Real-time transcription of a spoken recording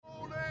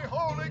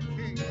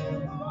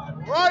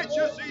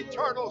Righteous,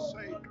 eternal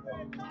Savior.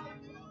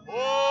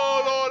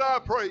 Oh, Lord, I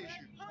praise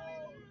you.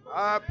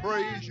 I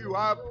praise you,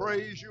 I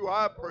praise you,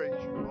 I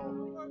praise you,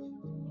 Lord.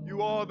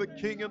 You are the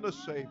King and the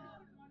Savior.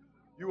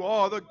 You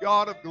are the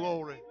God of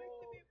glory.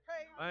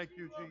 Thank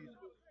you, Jesus.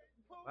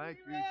 Thank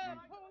you, Jesus.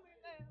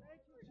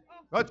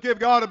 Let's give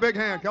God a big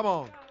hand. Come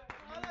on.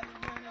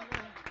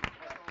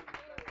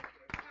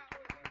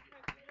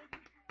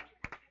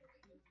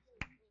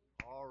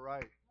 All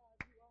right.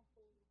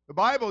 The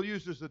Bible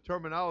uses the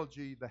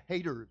terminology, the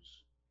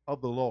haters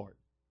of the Lord.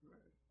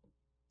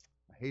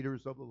 The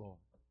haters of the Lord.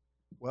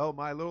 Well,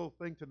 my little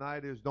thing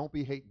tonight is don't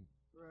be hating.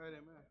 Right,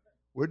 amen.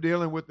 We're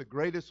dealing with the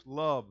greatest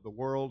love the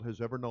world has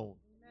ever known.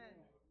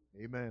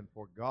 Amen. Amen.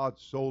 For God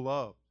so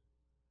loved,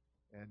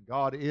 and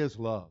God is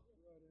love.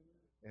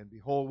 And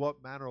behold,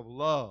 what manner of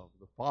love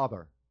the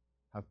Father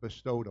hath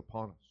bestowed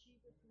upon us.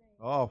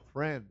 Oh,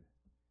 friend,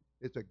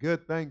 it's a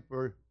good thing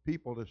for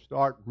people to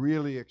start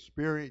really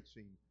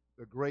experiencing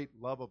the great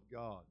love of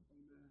God.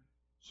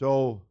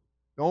 So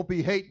don't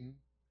be hating.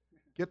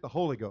 Get the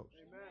Holy Ghost.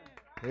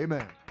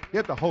 Amen.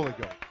 Get the Holy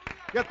Ghost.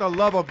 Get the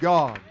love of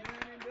God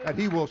that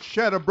He will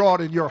shed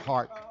abroad in your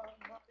heart.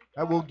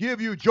 That will give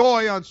you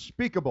joy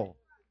unspeakable.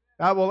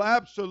 That will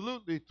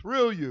absolutely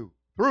thrill you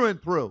through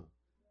and through.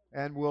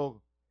 And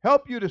will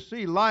help you to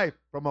see life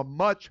from a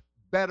much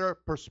better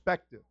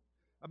perspective.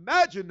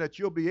 Imagine that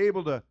you'll be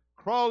able to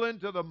crawl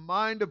into the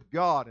mind of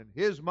God, and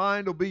His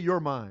mind will be your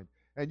mind.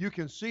 And you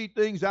can see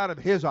things out of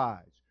His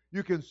eyes.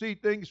 You can see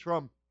things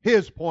from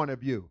His point of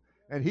view.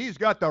 And He's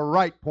got the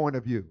right point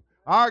of view.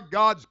 Our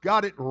God's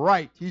got it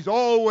right. He's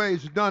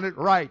always done it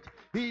right.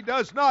 He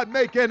does not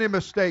make any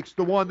mistakes,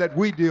 the one that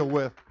we deal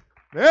with.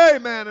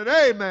 Amen and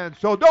amen.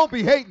 So don't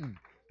be hating.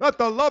 Let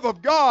the love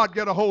of God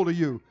get a hold of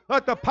you.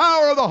 Let the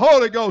power of the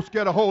Holy Ghost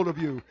get a hold of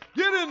you.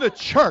 Get in the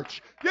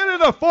church. Get in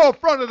the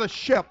forefront of the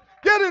ship.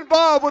 Get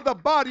involved with the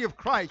body of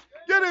Christ.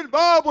 Get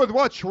involved with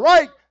what's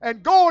right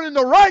and going in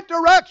the right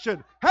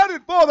direction.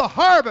 Headed for the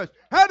harvest.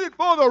 Headed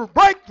for the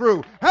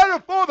breakthrough.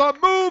 Headed for the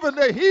move and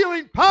the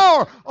healing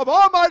power of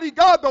Almighty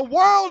God. The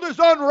world is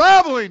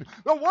unraveling.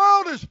 The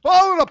world is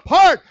falling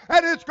apart.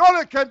 And it's going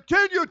to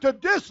continue to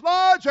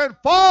dislodge and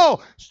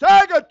fall.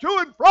 Stagger to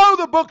and fro,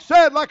 the book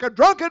said, like a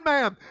drunken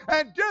man.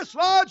 And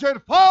dislodge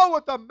and fall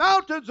with the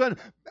mountains and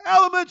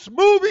elements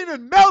moving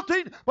and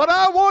melting. But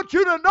I want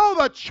you to know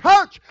the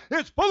church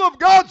is full of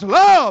God's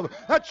love.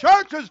 The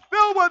church is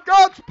filled with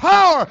God's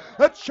power.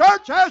 The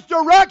church has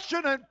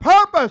direction and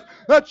purpose.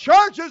 The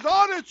church is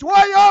on its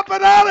way up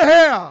and out of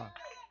here.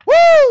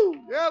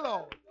 Woo! Yeah,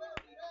 Lord.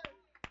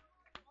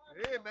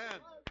 Amen.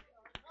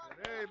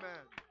 Amen.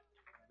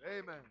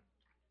 Amen.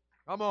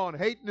 Come on,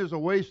 hating is a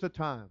waste of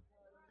time.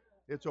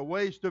 It's a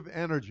waste of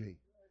energy.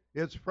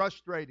 It's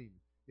frustrating.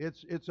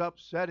 It's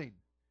upsetting.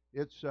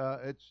 It's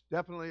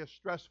definitely a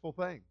stressful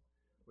thing.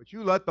 But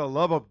you let the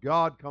love of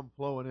God come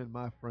flowing in,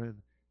 my friend.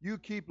 You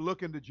keep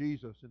looking to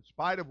Jesus in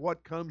spite of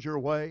what comes your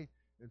way,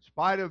 in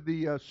spite of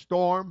the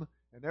storm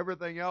and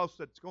everything else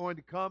that's going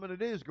to come, and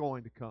it is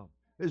going to come.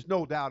 There's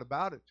no doubt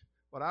about it.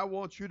 But I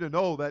want you to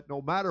know that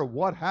no matter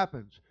what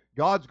happens,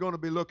 God's going to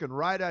be looking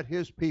right at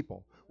His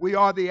people. We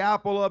are the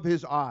apple of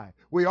His eye.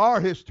 We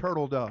are His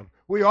turtle dove.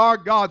 We are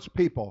God's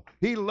people.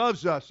 He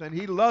loves us, and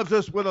He loves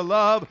us with a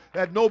love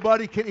that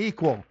nobody can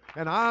equal.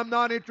 And I'm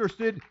not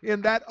interested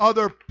in that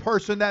other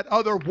person, that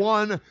other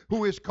one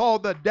who is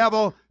called the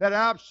devil, that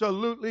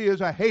absolutely is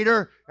a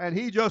hater, and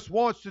he just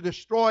wants to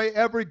destroy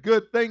every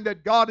good thing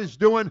that God is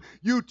doing.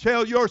 You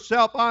tell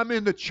yourself, I'm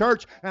in the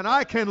church, and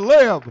I can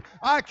live.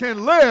 I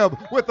can live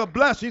with the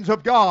blessings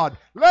of God.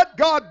 Let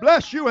God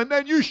bless you, and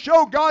then you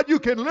show God you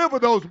can live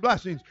with those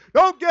blessings.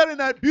 Don't get in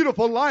that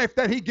beautiful life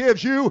that He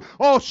gives you,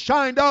 all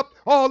shined up,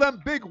 all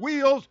them big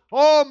wheels,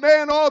 oh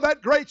man, all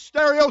that great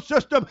stereo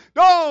system.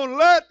 Don't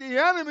let the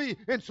enemy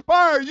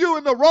inspire you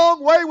in the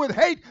wrong way with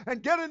hate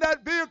and get in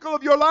that vehicle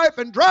of your life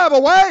and drive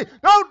away.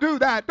 Don't do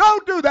that.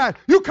 Don't do that.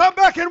 You come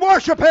back and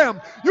worship Him.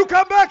 You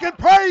come back and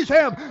praise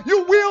Him.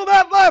 You wheel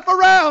that life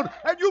around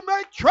and you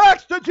make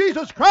tracks to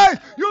Jesus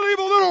Christ. You leave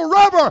a little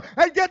rubber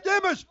and get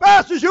them as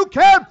fast as you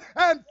can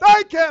and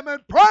thank Him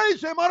and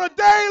praise Him on a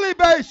daily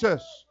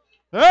basis.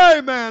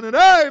 Amen and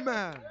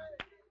amen.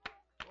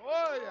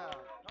 Oh yeah.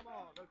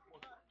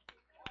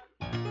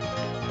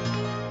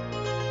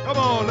 Come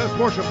on, let's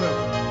worship Him.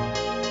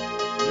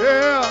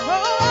 Yeah.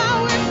 Oh,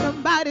 I wish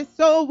somebody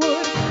so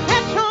would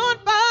catch on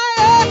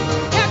fire,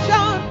 catch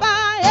on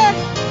fire,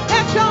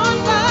 catch on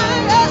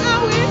fire.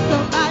 I wish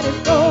somebody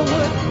so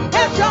would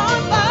catch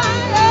on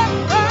fire,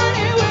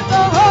 burning with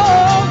the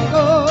Holy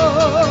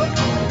Ghost.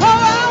 Oh,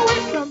 I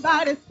wish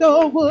somebody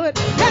so would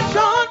catch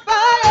on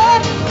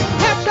fire,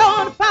 catch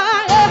on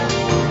fire,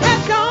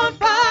 catch on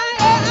fire.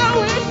 I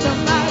wish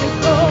somebody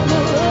so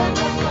would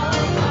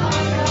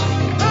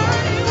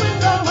burning with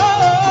the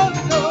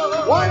Holy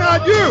Ghost. Why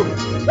not you?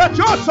 Let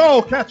your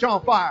soul catch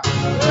on fire.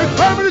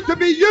 Determine it to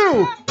be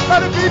you.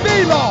 Let it be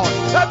me, Lord.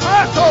 Let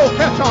my soul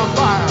catch on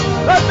fire.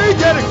 Let me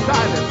get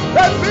excited.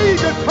 Let me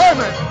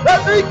determine.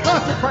 Let me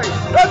consecrate.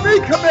 Let me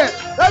commit.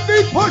 Let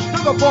me push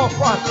to the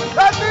forefront.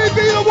 Let me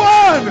be the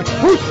one one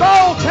whose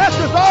soul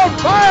catches on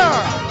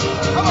fire.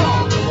 Come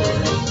on.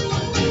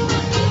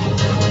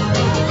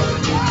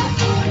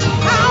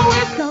 I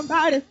wish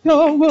somebody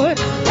so would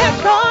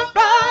catch on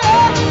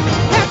fire,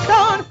 catch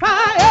on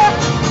fire,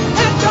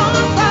 catch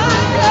on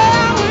fire.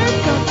 I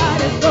wish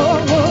somebody so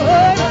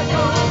would.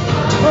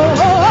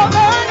 Oh,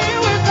 burning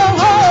with the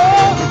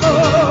Holy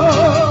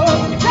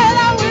Ghost. Said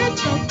I wish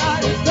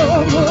somebody so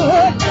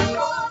would.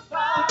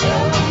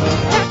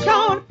 Catch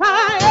on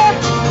fire,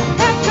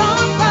 catch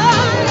on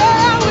fire.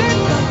 I wish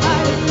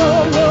somebody so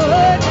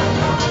would.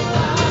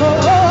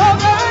 Oh,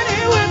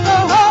 burning with the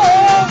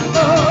Holy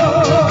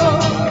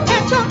Ghost.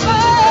 Catch on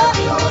fire,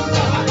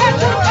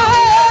 catch on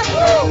fire,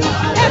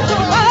 catch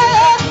on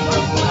fire,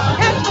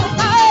 catch on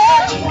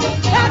fire.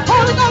 That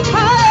Holy Ghost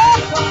fire,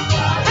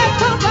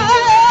 catch on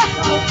fire,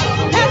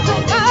 catch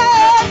on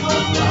fire,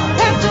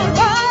 catch on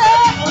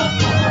fire.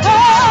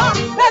 Oh,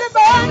 let it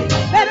burn,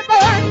 let it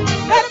burn,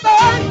 let it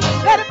burn,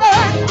 let it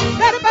burn,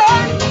 let it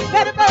burn,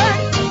 let it burn,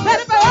 let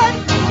it burn.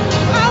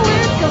 I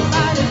wish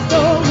somebody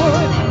so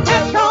would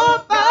catch on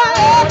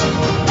fire,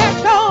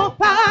 catch on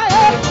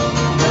fire.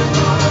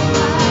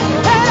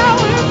 And I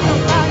wish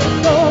somebody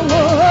so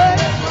would.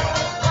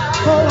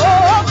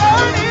 Oh,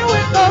 burning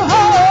with the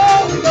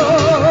Holy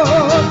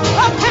Ghost.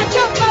 Oh, catch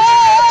on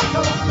fire,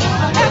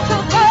 catch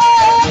on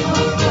fire,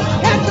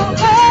 catch on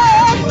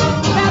fire.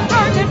 That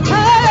burning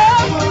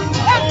fire,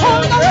 that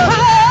Holy Ghost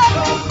fire.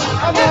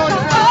 Catch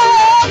on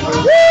fire,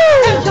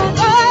 catch on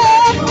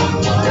fire,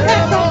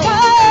 catch on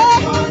fire.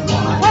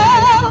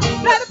 Oh,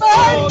 let it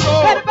burn,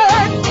 let it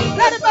burn,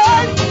 let it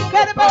burn,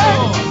 let it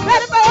burn,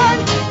 let it burn,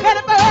 let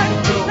it burn,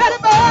 let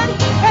it burn,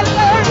 let it burn, let it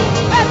burn,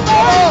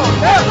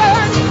 let it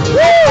burn,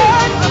 let it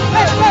burn,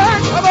 let it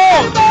burn, Come on.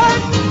 let it burn,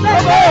 let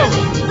it burn,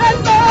 let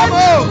it burn. Come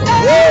on.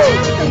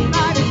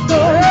 Somebody so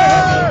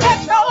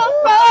catch on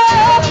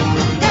fire,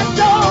 catch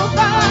on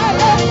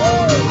fire.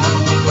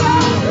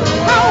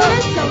 I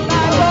wish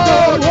somebody so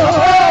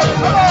would.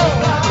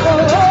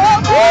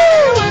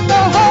 Oh, with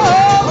the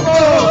Holy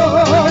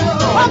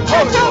Ghost. Oh,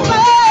 catch on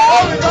fire,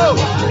 Holy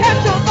Ghost.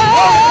 catch on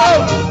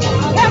fire,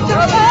 catch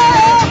on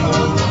fire,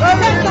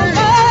 catch on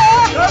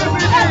fire.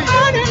 That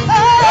burning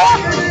fire,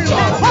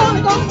 that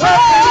Holy Ghost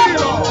fire.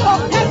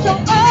 Oh, catch on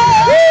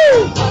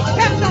fire,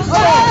 catch on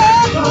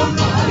fire,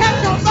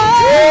 catch on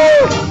fire,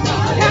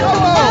 catch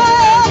on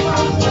fire,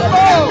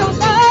 catch on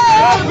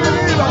fire,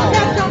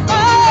 catch on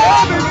fire.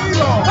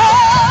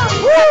 Oh,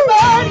 let it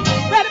burn,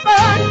 let it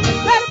burn,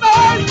 let it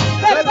burn,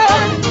 let it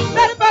burn,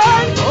 let it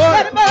burn, let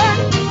it burn,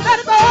 let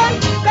it burn,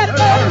 let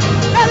it burn,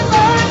 let it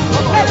burn,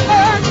 let it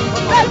burn,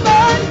 let it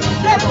burn,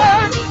 let it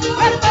burn, let it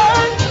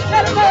burn,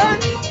 let it burn,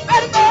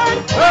 let it burn.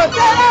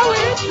 Said I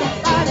wish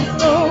somebody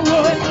so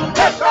would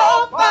catch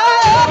on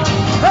fire,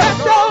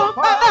 catch on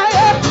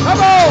fire.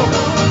 Come on.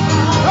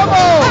 Come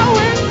I on.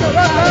 wish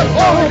Let that somebody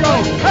Holy so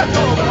Ghost catch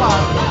on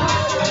fire.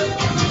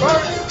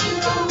 Burn.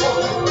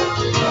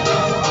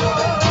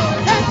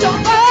 catch on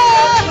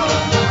fire,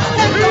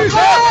 catch on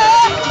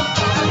fire,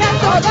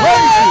 catch on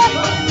fire,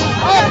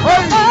 I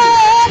praise you.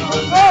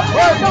 I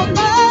praise catch on you.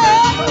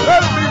 fire,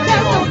 Let it be me,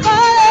 catch on Lord.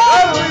 fire,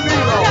 Let it be me,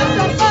 Lord. catch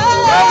on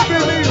Let fire. it be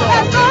me,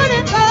 That Lord.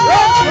 burning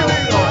Let fire. it be me,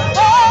 Lord.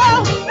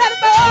 Oh, let it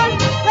burn,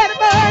 let it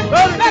burn,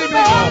 Let it let be it me,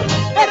 burn, Lord.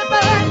 let it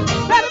burn,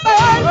 let it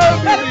burn, Let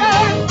it be let it me,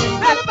 burn,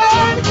 let it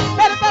burn,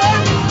 let it burn,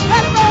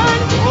 let it burn,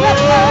 let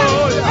it burn,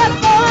 Oh, yeah. let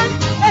it burn,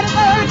 let it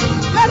burn,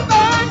 let it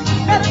burn,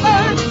 let it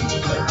burn.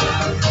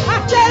 I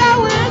said I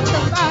wish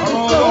somebody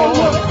Oh, so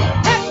Lord. would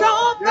catch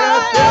on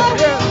Yes, fire, yes,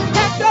 yes.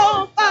 catch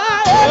on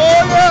fire.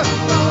 Oh, yes.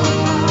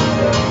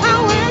 I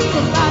wish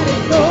somebody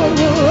so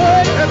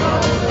would.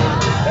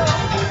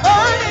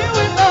 Burning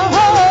with the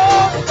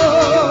Holy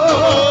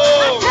Ghost.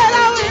 I said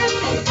I wish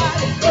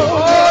somebody so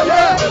Oh, would.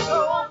 yes.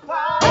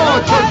 Come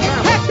on, church Somebody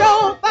family. catch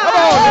on Come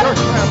on, fire. church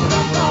family.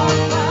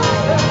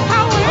 I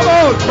wish Come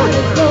on, church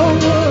somebody so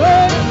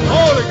would.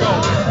 Holy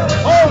Ghost.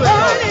 Holy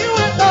Ghost. Burning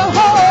with the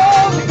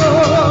Holy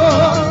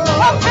Ghost.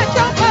 Oh, catch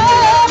on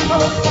fire.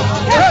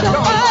 Catch on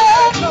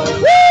fire.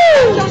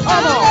 Catch on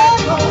fire.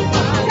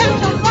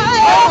 Catch on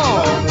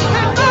fire.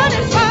 That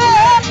burning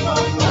fire.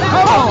 That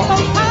Come on. Holy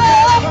Ghost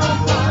fire.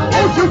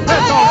 Won't you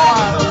catch on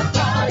fire?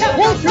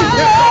 Won't you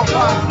catch on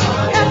fire?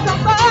 Catch on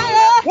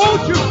fire.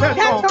 Won't you catch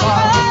Catch on on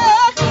fire?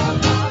 fire.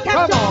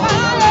 Catch Come on on.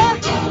 fire.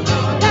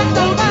 Catch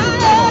on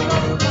fire.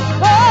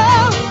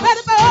 Oh, let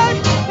it burn.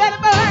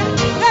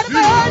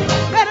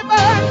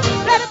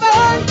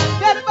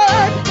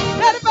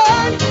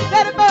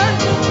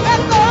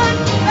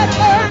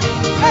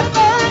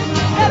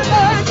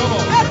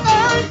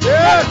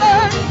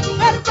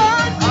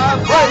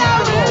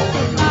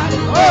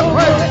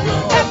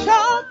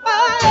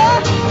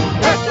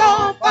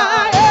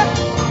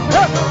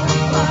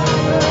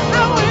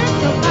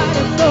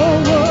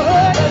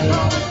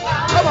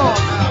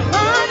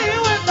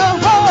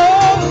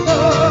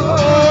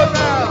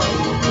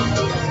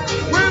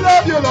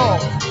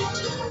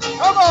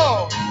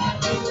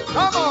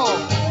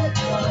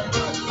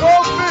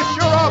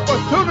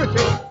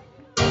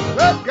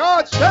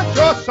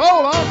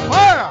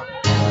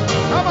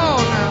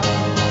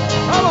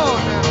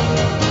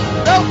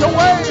 melt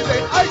away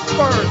the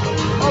iceberg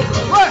of the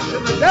flesh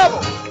and the devil.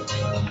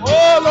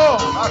 Oh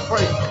Lord, I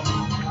praise you.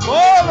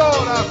 Oh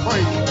Lord, I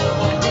praise you.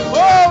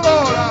 Oh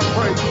Lord, I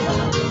praise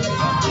you.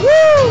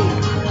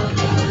 Woo!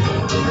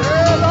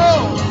 Yeah,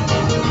 Lord.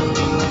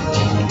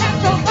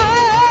 Catch on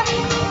fire.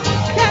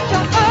 Catch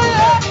on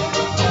fire.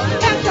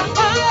 Catch on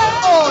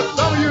fire. Oh,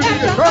 some of you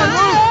need to turn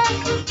loose.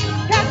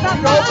 Catch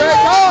on Go fire.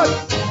 back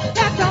God.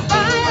 Catch on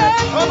fire.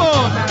 Come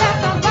on now.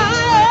 Catch on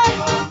fire.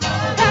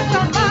 Catch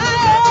on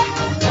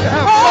fire. You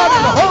have blood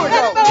in the Holy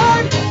Ghost.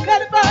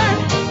 Let it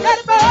burn. Let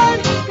it burn.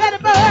 Let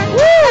it burn. Woo!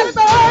 Let it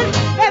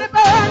burn. Let it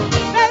burn.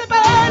 Let it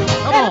burn.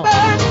 Come Let it on.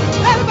 burn.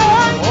 Let it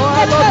burn. Oh, I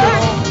Let it love you, burn.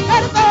 Lord.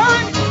 Let it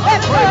burn.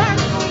 Let it burn.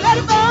 Let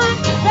it burn.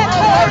 Let it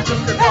I burn. worship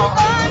you, Let it God.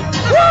 burn.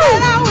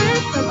 I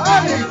wish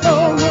somebody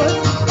would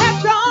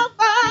catch on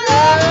fire.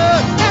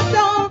 Yes. Catch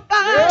on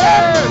fire.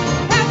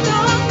 Yes. Catch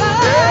on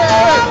fire.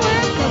 Yes. I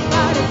wish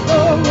somebody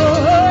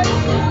would.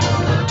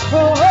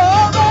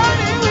 Oh,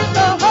 burning with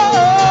the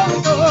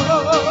Holy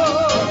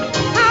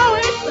Ghost. I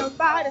wish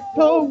somebody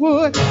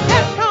would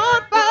catch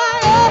on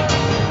fire.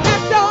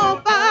 Catch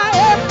on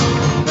fire.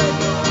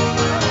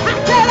 I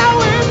said I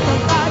wish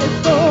somebody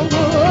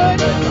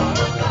would.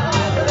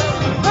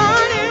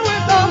 Burning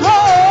with the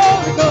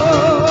Holy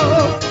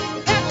Ghost.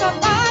 Catch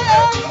on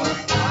fire.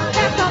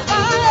 Catch on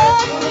fire.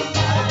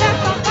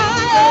 Catch on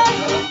fire.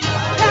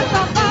 Catch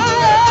on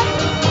fire.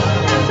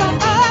 Catch on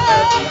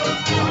fire.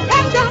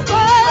 Catch on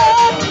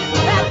fire.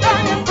 That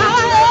burning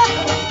fire.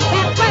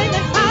 That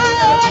flaming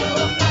fire.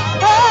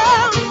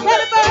 Oh,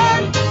 let it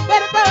burn.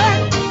 Let it burn.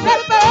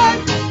 Let it burn.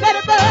 Let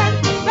it burn.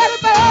 Let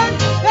it burn.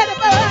 Let it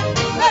burn.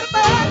 Let it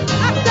burn.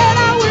 I said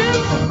I wish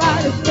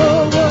somebody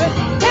would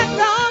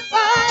catch on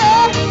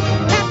fire.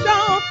 Catch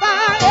on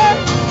fire.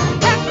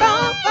 Catch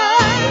on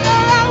fire.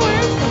 I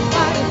wish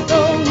somebody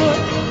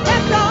would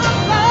catch on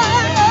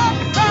fire.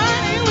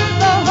 Burning with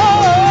the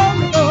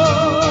Holy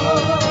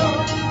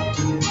Ghost.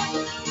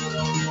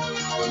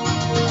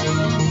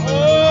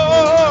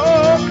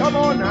 Oh, come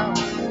on now.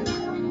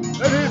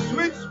 Let His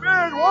sweet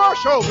Spirit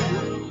wash over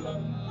you.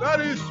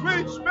 Let His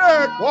sweet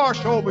Spirit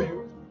wash over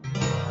you.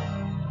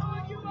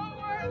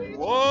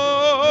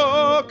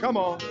 Whoa, come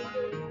on.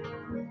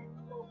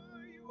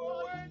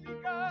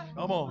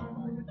 Come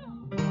on.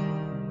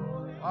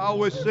 I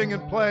always sing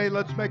and play.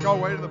 Let's make our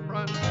way to the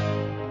front.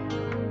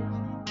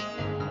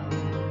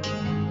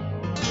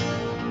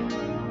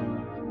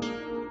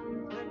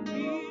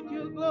 Need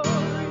your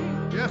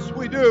glory. Yes,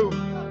 we do.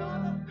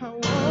 I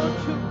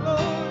want your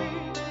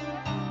glory.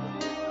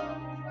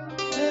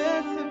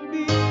 Less of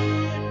me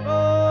and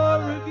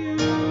more of you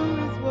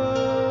is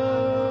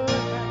what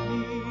I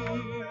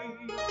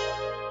need.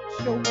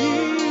 Show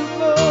me your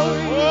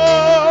glory.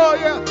 Oh,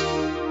 yes.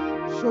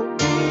 Show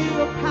me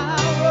your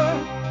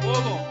power.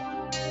 Come on.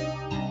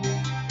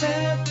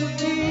 Less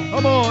of me.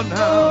 Come on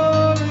now.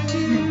 More of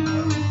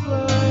you is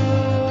what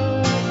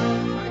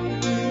I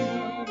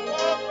need.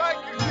 Oh, thank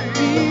you,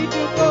 Jesus. Need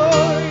your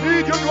glory.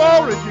 Need your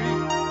glory,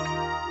 Jesus.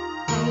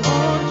 I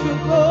want your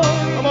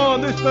glory. Come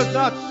on, this does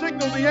not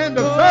signal the end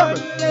of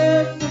service.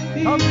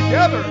 Come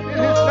together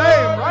in His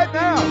name right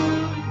now.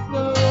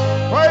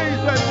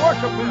 Praise and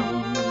worship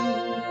Him.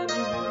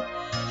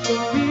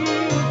 Show me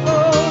your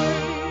glory.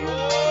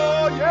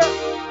 Oh, yes.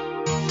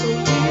 Show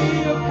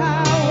me your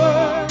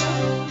power.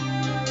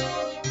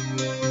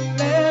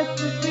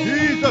 Blessed be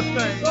Jesus'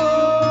 name.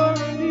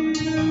 glory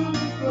you.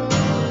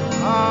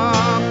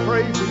 I'm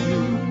praising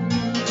you.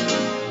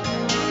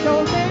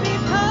 So many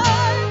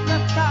times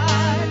I've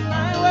tried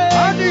my way.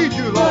 I need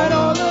you, But Lord.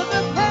 all of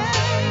the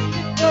pain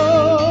is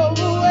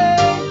go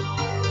away.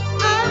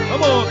 I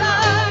Come on.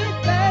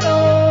 realize that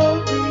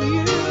only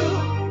you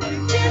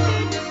can give me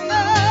the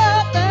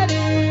love that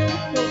is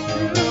so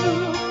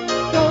true.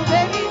 So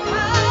many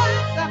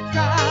times I've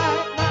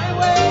tried my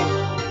way,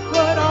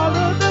 but all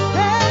of the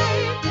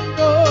pain can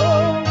go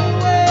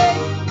away.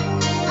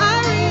 I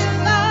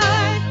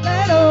realize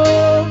that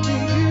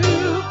only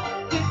you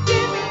can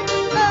give me the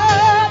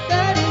love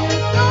that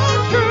is so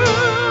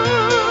true.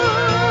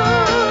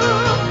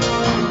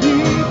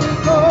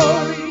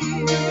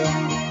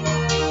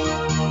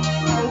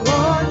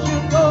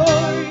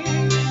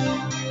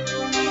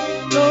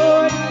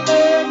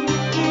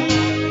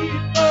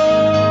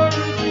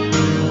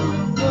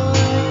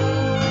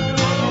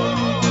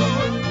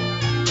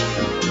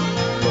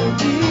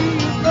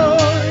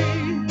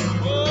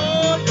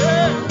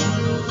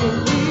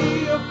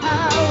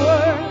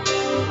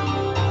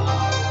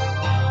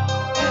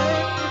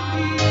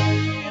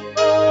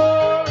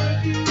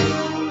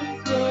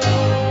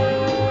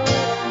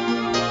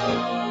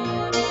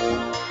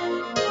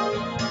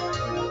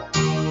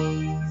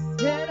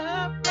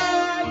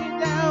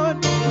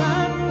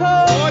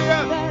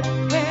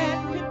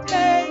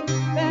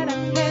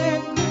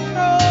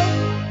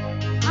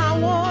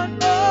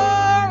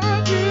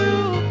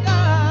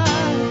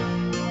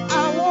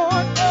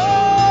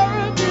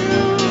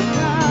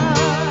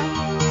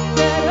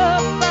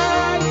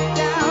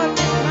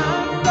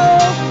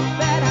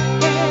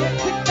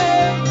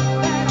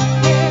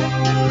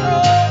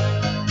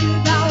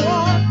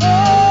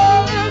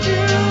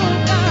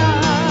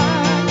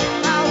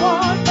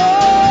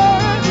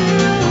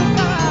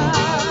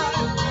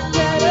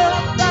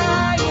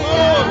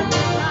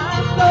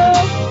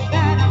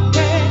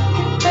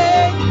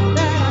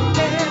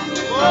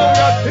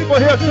 People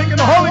here seeking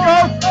the Holy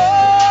Ghost.